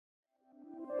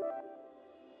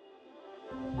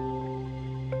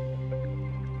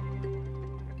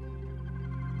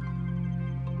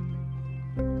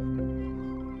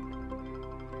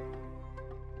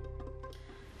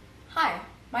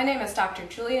My name is Dr.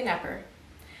 Julia Nepper,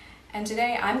 and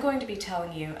today I'm going to be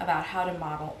telling you about how to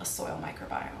model a soil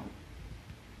microbiome.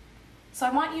 So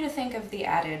I want you to think of the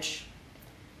adage,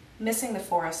 missing the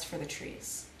forest for the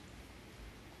trees.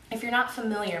 If you're not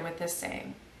familiar with this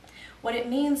saying, what it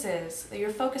means is that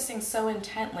you're focusing so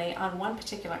intently on one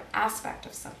particular aspect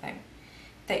of something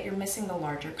that you're missing the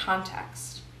larger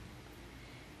context.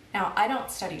 Now, I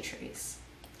don't study trees.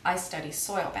 I study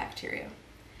soil bacteria.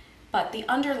 But the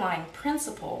underlying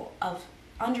principle of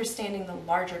understanding the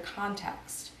larger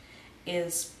context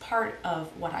is part of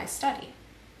what I study.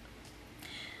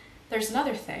 There's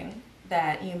another thing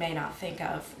that you may not think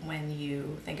of when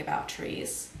you think about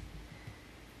trees,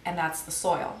 and that's the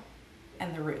soil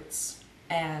and the roots.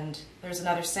 And there's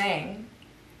another saying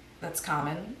that's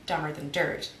common, dumber than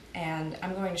dirt, and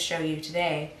I'm going to show you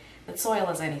today that soil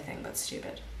is anything but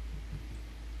stupid.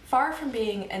 Far from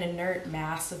being an inert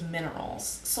mass of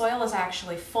minerals, soil is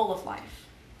actually full of life.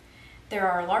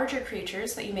 There are larger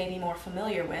creatures that you may be more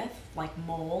familiar with, like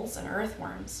moles and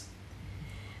earthworms.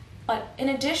 But in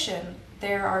addition,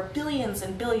 there are billions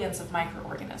and billions of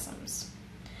microorganisms.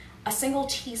 A single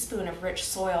teaspoon of rich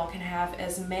soil can have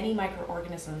as many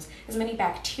microorganisms, as many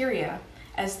bacteria,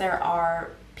 as there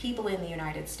are people in the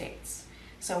United States.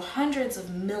 So hundreds of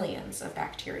millions of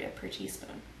bacteria per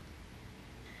teaspoon.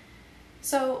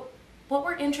 So what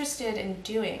we're interested in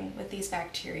doing with these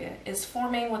bacteria is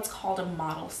forming what's called a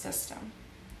model system.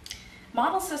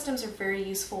 Model systems are very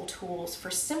useful tools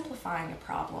for simplifying a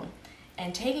problem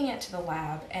and taking it to the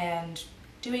lab and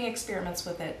doing experiments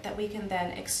with it that we can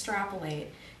then extrapolate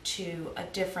to a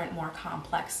different, more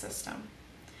complex system.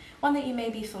 One that you may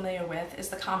be familiar with is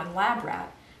the common lab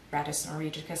rat, Rattus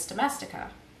norvegicus domestica,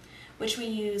 which we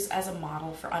use as a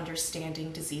model for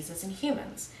understanding diseases in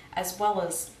humans, as well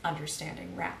as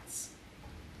understanding rats.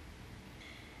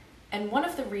 And one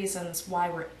of the reasons why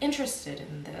we're interested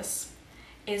in this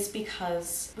is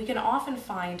because we can often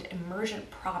find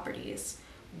emergent properties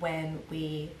when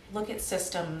we look at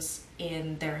systems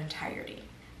in their entirety.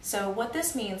 So what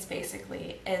this means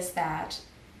basically is that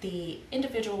the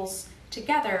individuals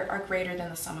together are greater than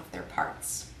the sum of their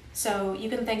parts. So you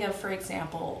can think of, for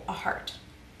example, a heart.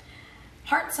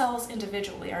 Heart cells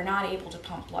individually are not able to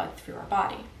pump blood through our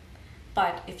body.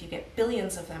 But if you get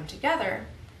billions of them together,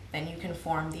 then you can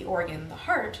form the organ, the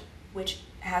heart, which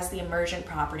has the emergent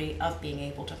property of being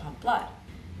able to pump blood.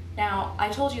 Now, I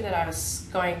told you that I was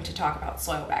going to talk about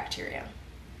soil bacteria,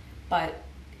 but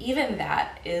even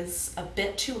that is a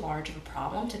bit too large of a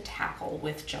problem to tackle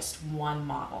with just one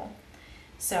model.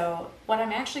 So what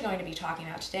I'm actually going to be talking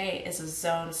about today is a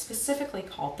zone specifically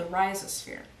called the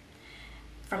rhizosphere,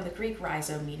 from the Greek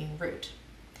rhizo meaning root.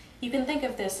 You can think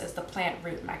of this as the plant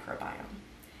root microbiome.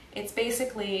 It's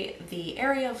basically the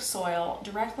area of soil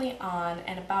directly on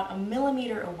and about a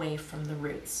millimeter away from the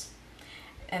roots.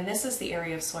 And this is the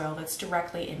area of soil that's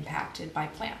directly impacted by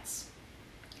plants.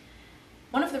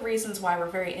 One of the reasons why we're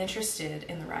very interested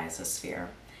in the rhizosphere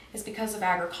is because of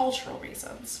agricultural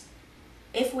reasons.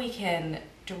 If we can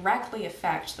directly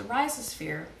affect the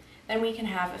rhizosphere, then we can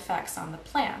have effects on the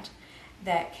plant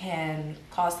that can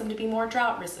cause them to be more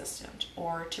drought resistant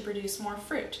or to produce more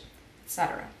fruit,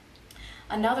 etc.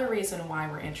 Another reason why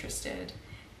we're interested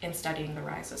in studying the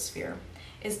rhizosphere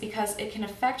is because it can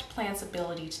affect plants'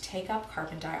 ability to take up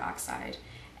carbon dioxide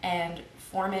and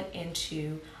form it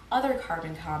into other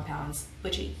carbon compounds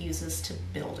which it uses to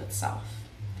build itself.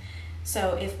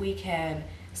 So if we can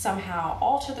somehow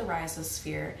alter the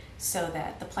rhizosphere so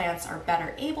that the plants are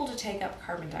better able to take up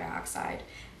carbon dioxide,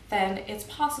 then it's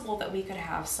possible that we could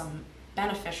have some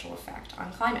beneficial effect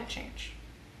on climate change.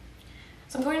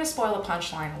 So I'm going to spoil the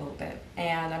punchline a little bit,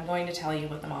 and I'm going to tell you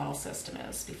what the model system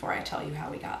is before I tell you how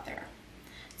we got there.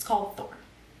 It's called Thor.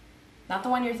 Not the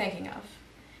one you're thinking of.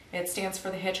 It stands for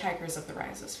the hitchhikers of the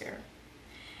rhizosphere.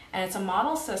 And it's a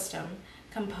model system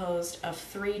composed of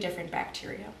 3 different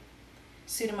bacteria: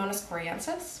 Pseudomonas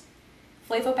coriensis,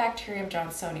 Flavobacterium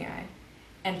johnsonii,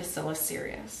 and Bacillus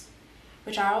cereus,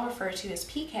 which I will refer to as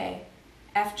PK,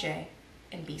 FJ,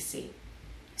 and BC.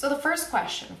 So the first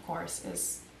question, of course,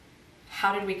 is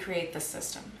how did we create this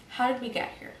system? How did we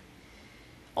get here?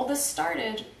 Well, this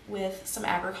started with some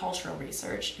agricultural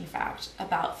research, in fact,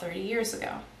 about 30 years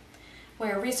ago,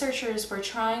 where researchers were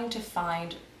trying to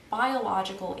find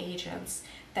biological agents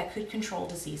that could control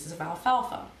diseases of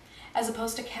alfalfa, as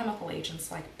opposed to chemical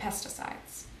agents like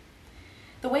pesticides.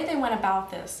 The way they went about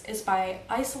this is by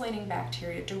isolating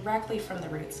bacteria directly from the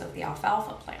roots of the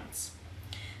alfalfa plants.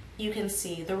 You can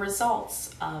see the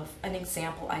results of an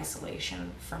example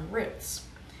isolation from roots.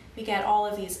 We get all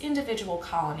of these individual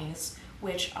colonies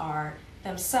which are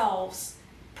themselves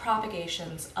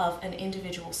propagations of an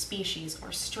individual species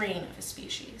or strain of a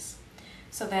species.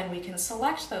 So then we can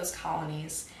select those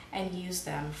colonies and use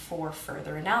them for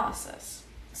further analysis.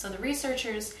 So the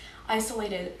researchers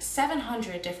isolated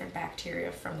 700 different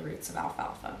bacteria from the roots of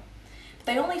alfalfa. But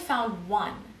they only found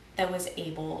one that was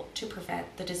able to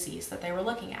prevent the disease that they were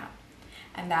looking at,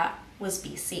 and that was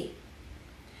BC.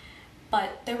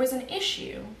 But there was an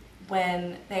issue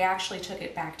when they actually took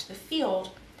it back to the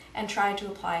field and tried to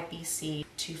apply BC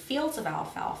to fields of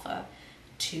alfalfa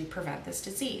to prevent this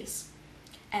disease.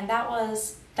 And that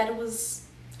was that it was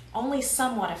only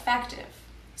somewhat effective,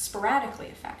 sporadically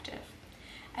effective.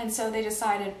 And so they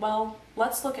decided, well,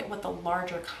 let's look at what the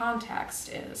larger context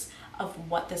is of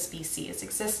what this BC is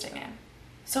existing in.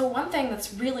 So one thing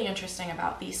that's really interesting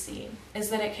about BC is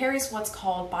that it carries what's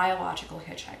called biological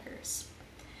hitchhikers.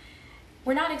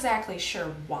 We're not exactly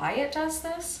sure why it does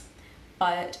this,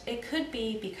 but it could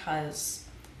be because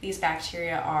these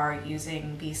bacteria are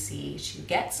using BC to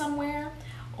get somewhere,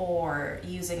 or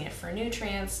using it for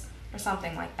nutrients, or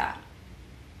something like that.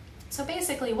 So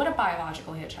basically what a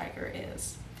biological hitchhiker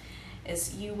is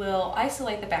you will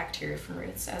isolate the bacteria from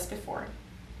roots as before,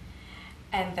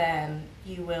 and then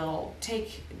you will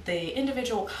take the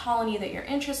individual colony that you're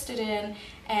interested in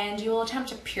and you will attempt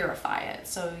to purify it.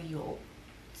 So you'll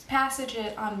passage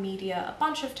it on media a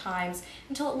bunch of times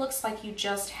until it looks like you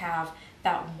just have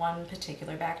that one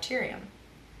particular bacterium.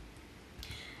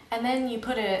 And then you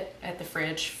put it at the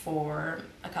fridge for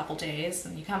a couple days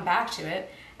and you come back to it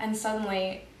and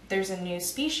suddenly there's a new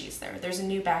species there. There's a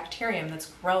new bacterium that's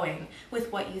growing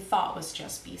with what you thought was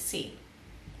just BC.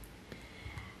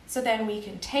 So then we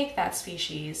can take that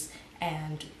species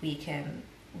and we can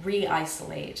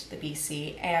re-isolate the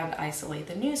BC and isolate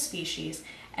the new species,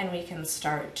 and we can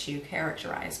start to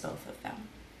characterize both of them.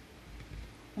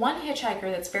 One hitchhiker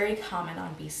that's very common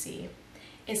on BC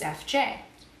is FJ.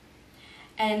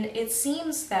 And it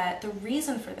seems that the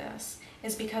reason for this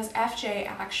is because FJ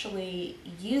actually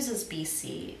uses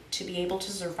BC to be able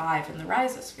to survive in the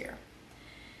rhizosphere.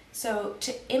 So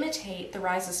to imitate the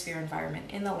rhizosphere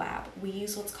environment in the lab, we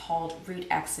use what's called root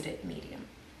exudate medium.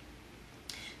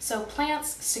 So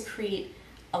plants secrete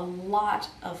a lot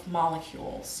of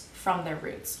molecules from their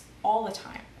roots all the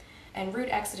time. And root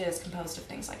exudate is composed of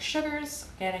things like sugars,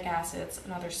 organic acids,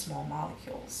 and other small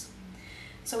molecules.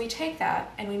 So we take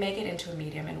that and we make it into a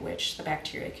medium in which the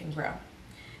bacteria can grow.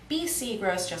 BC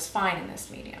grows just fine in this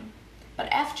medium, but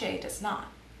FJ does not.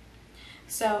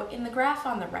 So in the graph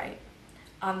on the right,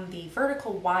 on the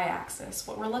vertical y-axis,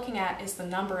 what we're looking at is the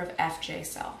number of FJ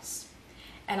cells.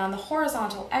 And on the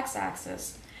horizontal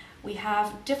x-axis, we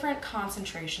have different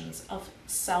concentrations of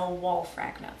cell wall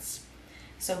fragments.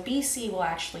 So BC will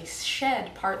actually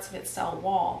shed parts of its cell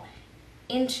wall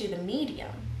into the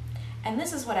medium, and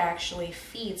this is what actually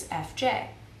feeds FJ.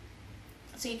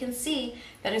 So you can see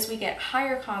that as we get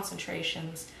higher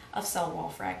concentrations of cell wall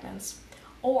fragments,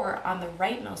 or on the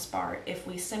rightmost bar, if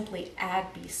we simply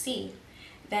add BC,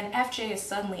 then FJ is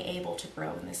suddenly able to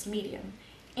grow in this medium,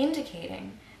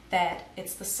 indicating that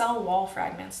it's the cell wall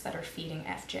fragments that are feeding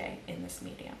FJ in this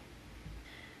medium.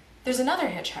 There's another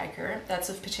hitchhiker that's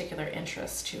of particular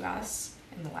interest to us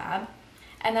in the lab,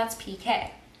 and that's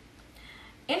PK.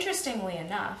 Interestingly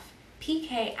enough,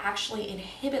 PK actually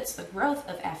inhibits the growth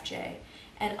of FJ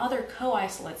and other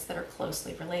co-isolates that are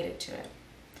closely related to it.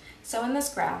 So in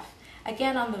this graph,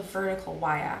 again on the vertical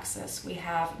y-axis, we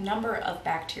have number of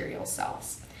bacterial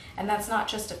cells, and that's not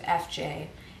just of FJ,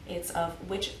 it's of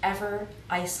whichever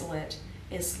isolate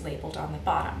is labeled on the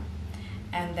bottom.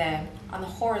 And then on the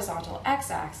horizontal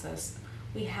x-axis,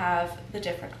 we have the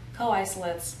different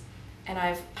co-isolates, and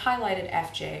I've highlighted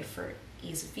FJ for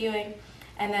ease of viewing.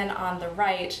 And then on the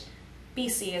right,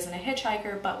 BC isn't a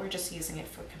hitchhiker, but we're just using it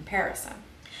for comparison.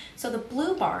 So the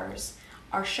blue bars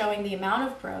are showing the amount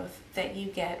of growth that you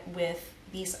get with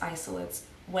these isolates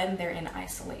when they're in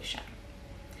isolation.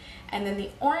 And then the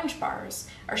orange bars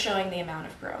are showing the amount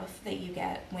of growth that you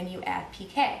get when you add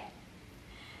PK.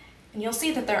 And you'll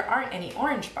see that there aren't any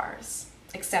orange bars,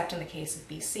 except in the case of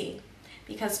BC,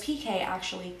 because PK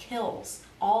actually kills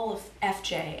all of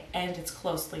FJ and its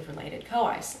closely related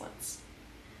co-isolates.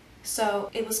 So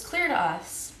it was clear to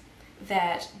us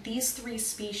that these three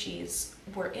species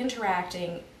were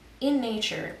interacting in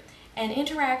nature and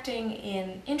interacting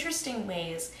in interesting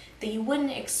ways that you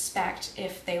wouldn't expect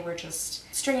if they were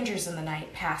just strangers in the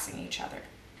night passing each other.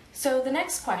 So the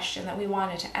next question that we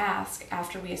wanted to ask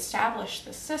after we established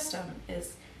this system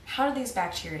is, how do these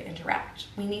bacteria interact?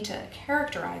 We need to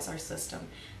characterize our system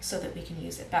so that we can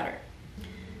use it better.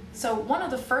 So one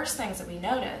of the first things that we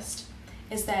noticed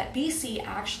is that BC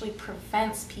actually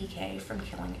prevents PK from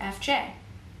killing FJ.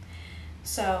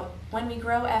 So when we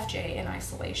grow FJ in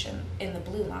isolation in the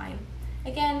blue line,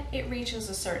 again, it reaches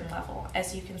a certain level,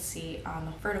 as you can see on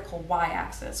the vertical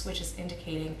y-axis, which is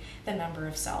indicating the number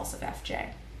of cells of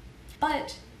FJ.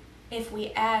 But if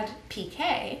we add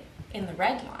PK in the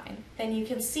red line, then you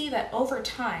can see that over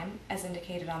time, as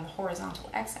indicated on the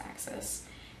horizontal x-axis,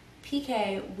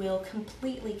 PK will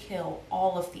completely kill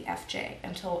all of the FJ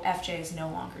until FJ is no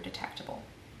longer detectable.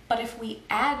 But if we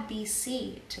add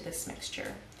BC to this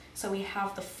mixture, so we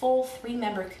have the full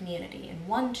 3-member community in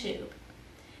one tube,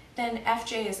 then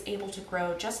FJ is able to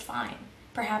grow just fine,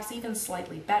 perhaps even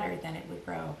slightly better than it would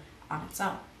grow on its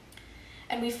own.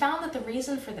 And we found that the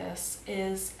reason for this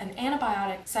is an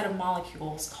antibiotic set of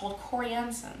molecules called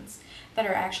choriansins that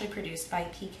are actually produced by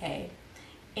PK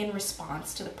in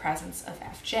response to the presence of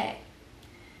FJ.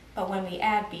 But when we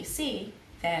add BC,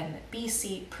 then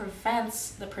BC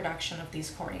prevents the production of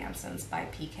these choriansins by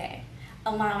PK,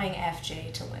 allowing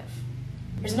FJ to live.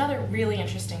 There's another really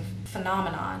interesting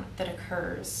phenomenon that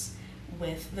occurs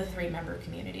with the 3-member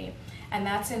community, and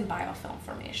that's in biofilm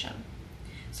formation.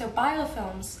 So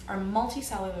biofilms are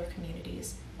multicellular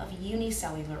communities of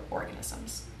unicellular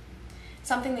organisms.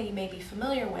 Something that you may be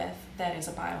familiar with that is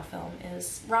a biofilm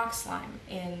is rock slime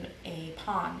in a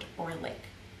pond or a lake.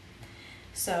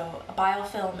 So a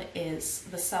biofilm is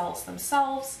the cells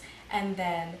themselves and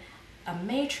then a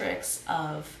matrix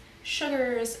of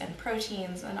sugars and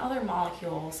proteins and other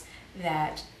molecules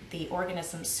that the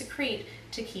organisms secrete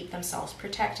to keep themselves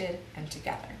protected and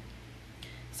together.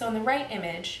 So in the right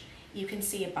image, you can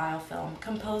see a biofilm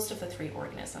composed of the 3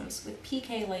 organisms with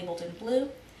PK labeled in blue,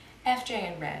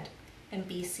 FJ in red, and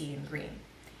BC in green.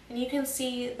 And you can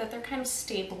see that they're kind of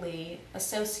stably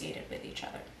associated with each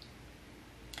other.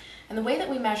 And the way that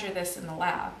we measure this in the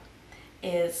lab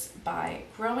is by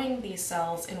growing these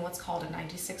cells in what's called a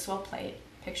 96-well plate,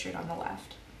 pictured on the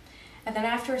left. And then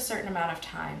after a certain amount of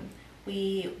time,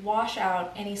 we wash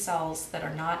out any cells that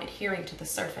are not adhering to the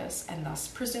surface and thus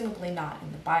presumably not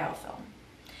in the biofilm.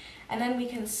 And then we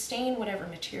can stain whatever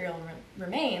material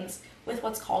remains with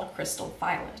what's called crystal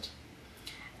violet.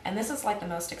 And this is like the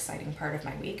most exciting part of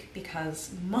my week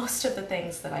because most of the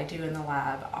things that I do in the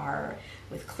lab are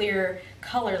with clear,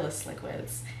 colorless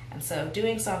liquids. And so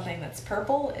doing something that's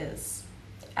purple is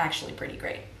actually pretty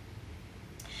great.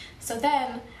 So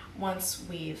then, once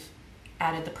we've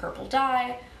added the purple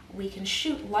dye, we can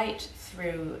shoot light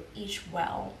through each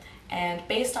well. And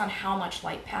based on how much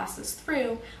light passes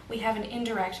through, we have an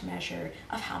indirect measure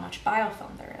of how much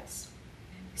biofilm there is.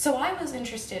 So I was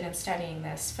interested in studying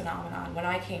this phenomenon when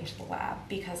I came to the lab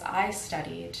because I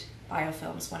studied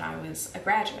biofilms when I was a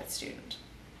graduate student.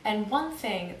 And one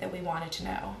thing that we wanted to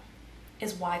know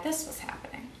is why this was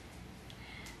happening.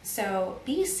 So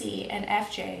BC and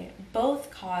FJ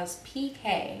both cause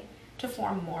PK to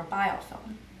form more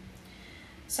biofilm.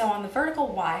 So on the vertical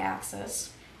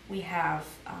y-axis, we have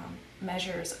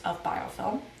measures of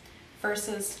biofilm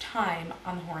versus time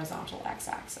on the horizontal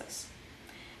x-axis.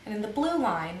 And in the blue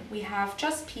line, we have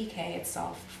just PK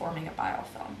itself forming a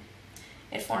biofilm.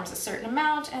 It forms a certain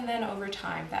amount, and then over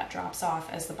time that drops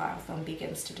off as the biofilm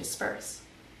begins to disperse.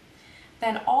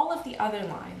 Then all of the other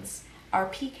lines are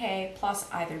PK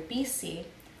plus either BC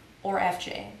or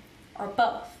FJ, or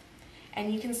both.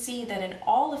 And you can see that in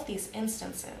all of these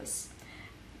instances,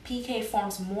 PK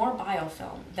forms more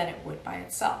biofilm than it would by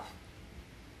itself.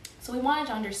 So we wanted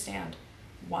to understand,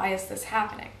 why is this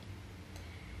happening?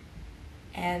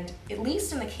 And at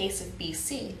least in the case of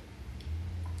BC,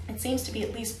 it seems to be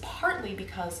at least partly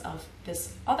because of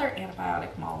this other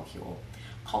antibiotic molecule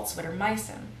called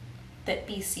zwittermycin that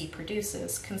BC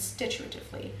produces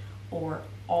constitutively or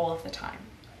all of the time.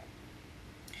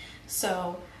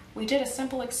 So we did a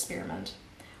simple experiment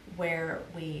where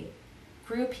we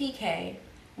grew PK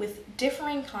with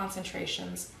differing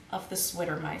concentrations of the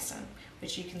zwittermycin,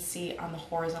 which you can see on the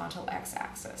horizontal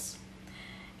x-axis.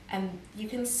 And you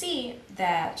can see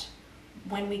that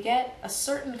when we get a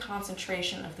certain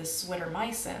concentration of this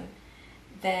zwittermycin,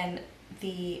 then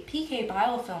the PK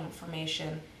biofilm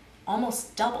formation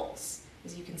almost doubles,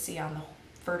 as you can see on the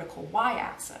vertical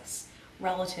y-axis,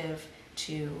 relative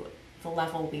to the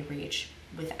level we reach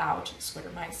without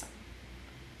zwittermycin,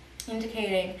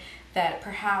 indicating that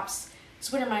perhaps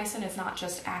zwittermycin is not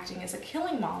just acting as a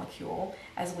killing molecule,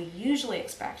 as we usually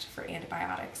expect for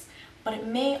antibiotics, but it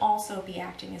may also be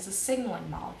acting as a signaling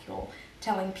molecule,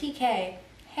 telling PK,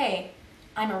 hey,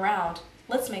 I'm around,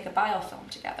 let's make a biofilm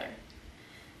together.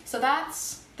 So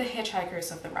that's the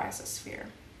hitchhikers of the rhizosphere.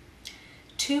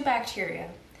 2 bacteria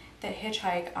that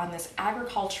hitchhike on this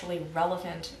agriculturally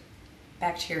relevant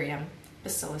bacterium,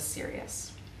 Bacillus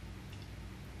cereus.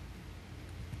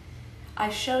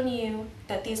 I've shown you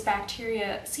that these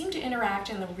bacteria seem to interact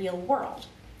in the real world.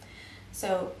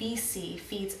 So BC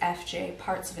feeds FJ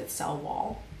parts of its cell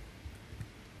wall.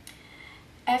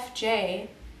 FJ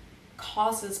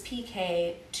causes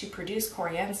PK to produce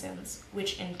choriensins,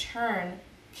 which in turn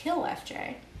kill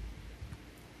FJ.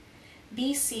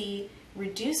 BC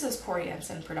reduces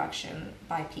choriensin production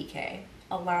by PK,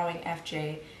 allowing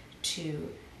FJ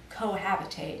to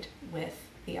cohabitate with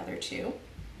the other two.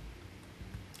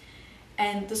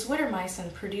 And the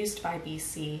zwittermycin produced by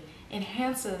BC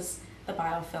enhances the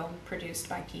biofilm produced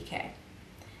by PK.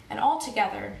 And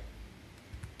altogether,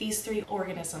 these three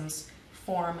organisms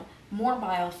form more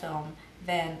biofilm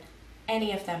than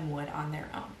any of them would on their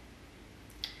own.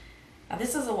 Now,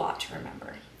 this is a lot to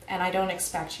remember, and I don't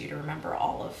expect you to remember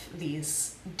all of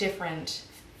these different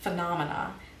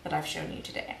phenomena that I've shown you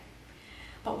today.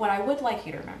 But what I would like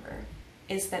you to remember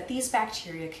is that these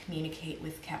bacteria communicate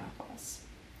with chemicals,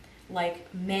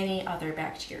 like many other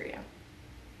bacteria.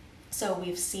 So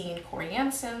we've seen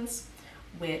choriensins,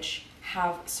 which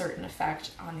have a certain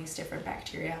effect on these different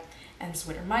bacteria, and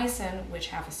zwittermycin, which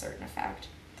have a certain effect.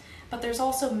 But there's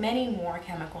also many more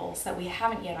chemicals that we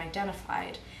haven't yet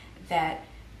identified that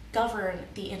govern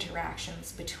the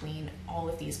interactions between all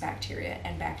of these bacteria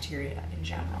and bacteria in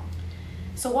general.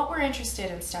 So what we're interested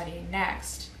in studying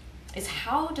next is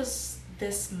how does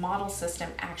this model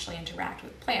system actually interact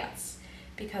with plants?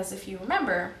 Because if you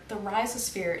remember, the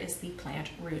rhizosphere is the plant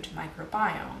root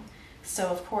microbiome. So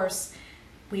of course,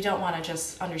 we don't want to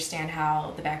just understand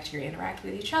how the bacteria interact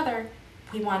with each other,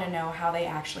 we want to know how they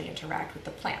actually interact with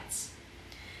the plants.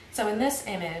 So in this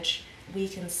image, we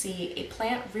can see a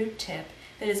plant root tip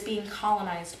that is being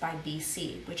colonized by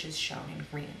BC, which is shown in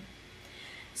green.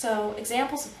 So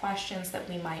examples of questions that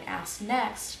we might ask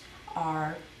next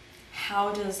are,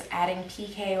 how does adding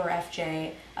PK or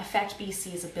FJ affect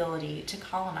BC's ability to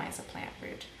colonize a plant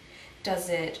root? Does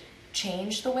it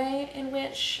change the way in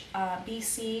which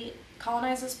BC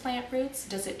colonizes plant roots?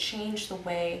 Does it change the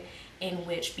way in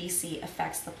which BC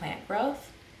affects the plant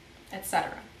growth,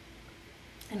 etc.?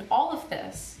 And all of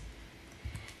this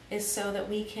is so that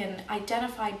we can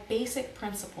identify basic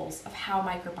principles of how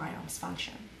microbiomes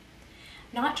function,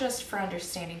 not just for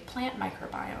understanding plant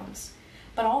microbiomes,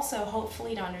 but also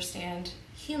hopefully to understand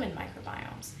human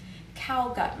microbiomes, cow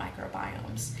gut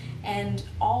microbiomes, and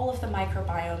all of the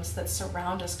microbiomes that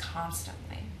surround us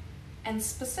constantly. And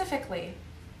specifically,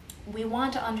 we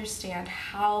want to understand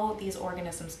how these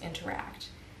organisms interact,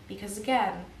 because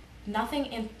again,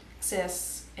 nothing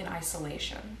exists in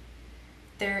isolation.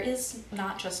 There is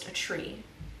not just a tree,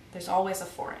 there's always a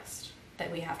forest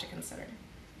that we have to consider.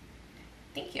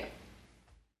 Thank you.